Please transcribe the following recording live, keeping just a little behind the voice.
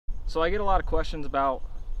So I get a lot of questions about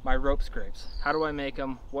my rope scrapes. How do I make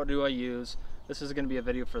them? What do I use? This is going to be a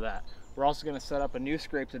video for that. We're also going to set up a new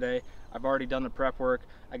scrape today. I've already done the prep work.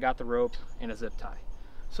 I got the rope and a zip tie.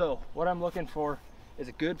 So what I'm looking for is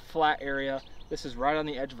a good flat area. This is right on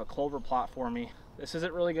the edge of a clover plot for me. This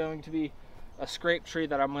isn't really going to be a scrape tree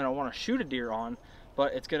that I'm going to want to shoot a deer on,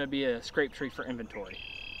 but it's going to be a scrape tree for inventory.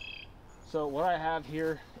 So what I have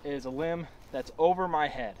here is a limb that's over my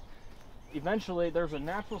head. Eventually there's a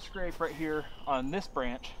natural scrape right here on this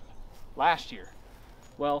branch last year.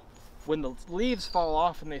 Well, when the leaves fall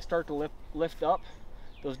off and they start to lift up,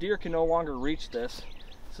 those deer can no longer reach this.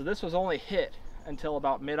 So this was only hit until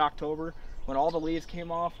about mid-October when all the leaves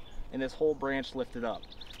came off and this whole branch lifted up.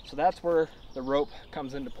 So that's where the rope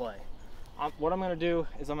comes into play. What I'm going to do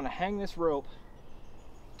is I'm going to hang this rope.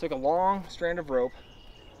 Take a long strand of rope.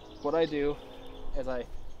 What I do is I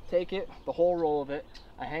take it, the whole roll of it,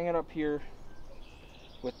 I hang it up here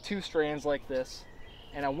with two strands like this,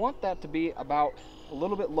 and I want that to be about a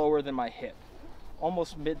little bit lower than my hip,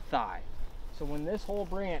 almost mid-thigh. So when this whole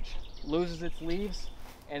branch loses its leaves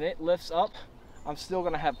and it lifts up, I'm still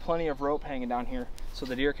going to have plenty of rope hanging down here so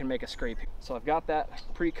the deer can make a scrape. So I've got that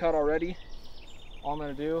pre-cut already. All I'm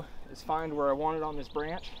going to do is find where I want it on this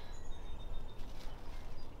branch.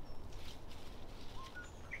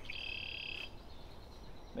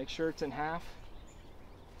 Make sure it's in half.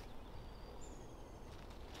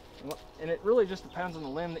 And it really just depends on the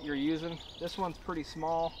limb that you're using. This one's pretty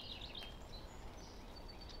small.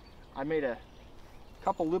 I made a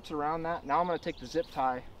couple loops around that. Now I'm going to take the zip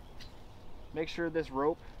tie, make sure this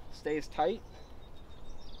rope stays tight,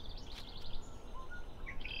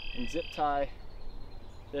 and zip tie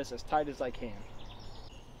this as tight as I can.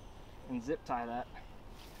 And zip tie that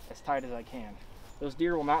as tight as I can. Those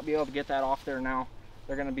deer will not be able to get that off there now.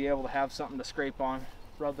 They're going to be able to have something to scrape on,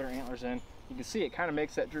 rub their antlers in. You can see it kind of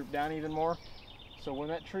makes that droop down even more. So when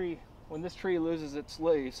this tree loses its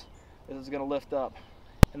leaves, this is going to lift up,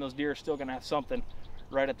 and those deer are still going to have something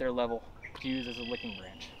right at their level to use as a licking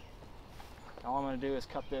branch. All I'm going to do is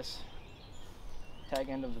cut this tag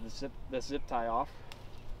end of the zip tie off.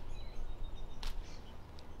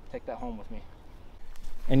 Take that home with me.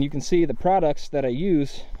 And you can see the products that I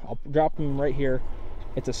use. I'll drop them right here.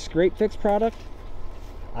 It's a Scrape Fix product.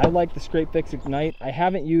 I like the Scrape Fix Ignite. I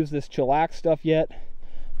haven't used this Chillax stuff yet,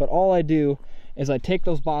 but all I do is I take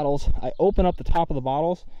those bottles, I open up the top of the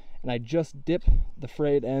bottles, and I just dip the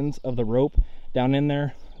frayed ends of the rope down in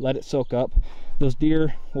there, let it soak up. Those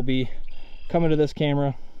deer will be coming to this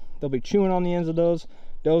camera. They'll be chewing on the ends of those.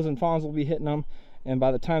 Does and fawns will be hitting them, and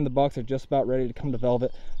by the time the bucks are just about ready to come to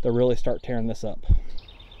velvet, they'll really start tearing this up.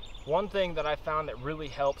 One thing that I found that really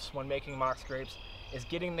helps when making mock scrapes is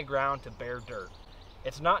getting the ground to bear dirt.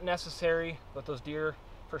 It's not necessary, but those deer,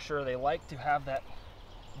 for sure, they like to have that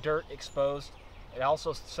dirt exposed. It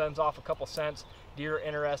also sends off a couple scents. Deer are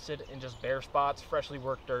interested in just bare spots, freshly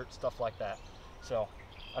worked dirt, stuff like that. So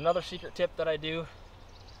another secret tip that I do,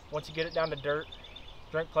 once you get it down to dirt,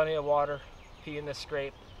 drink plenty of water, pee in this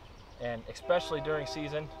scrape, and especially during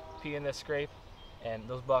season, pee in this scrape, and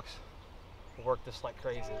those bucks will work this like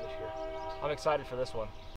crazy this year. I'm excited for this one.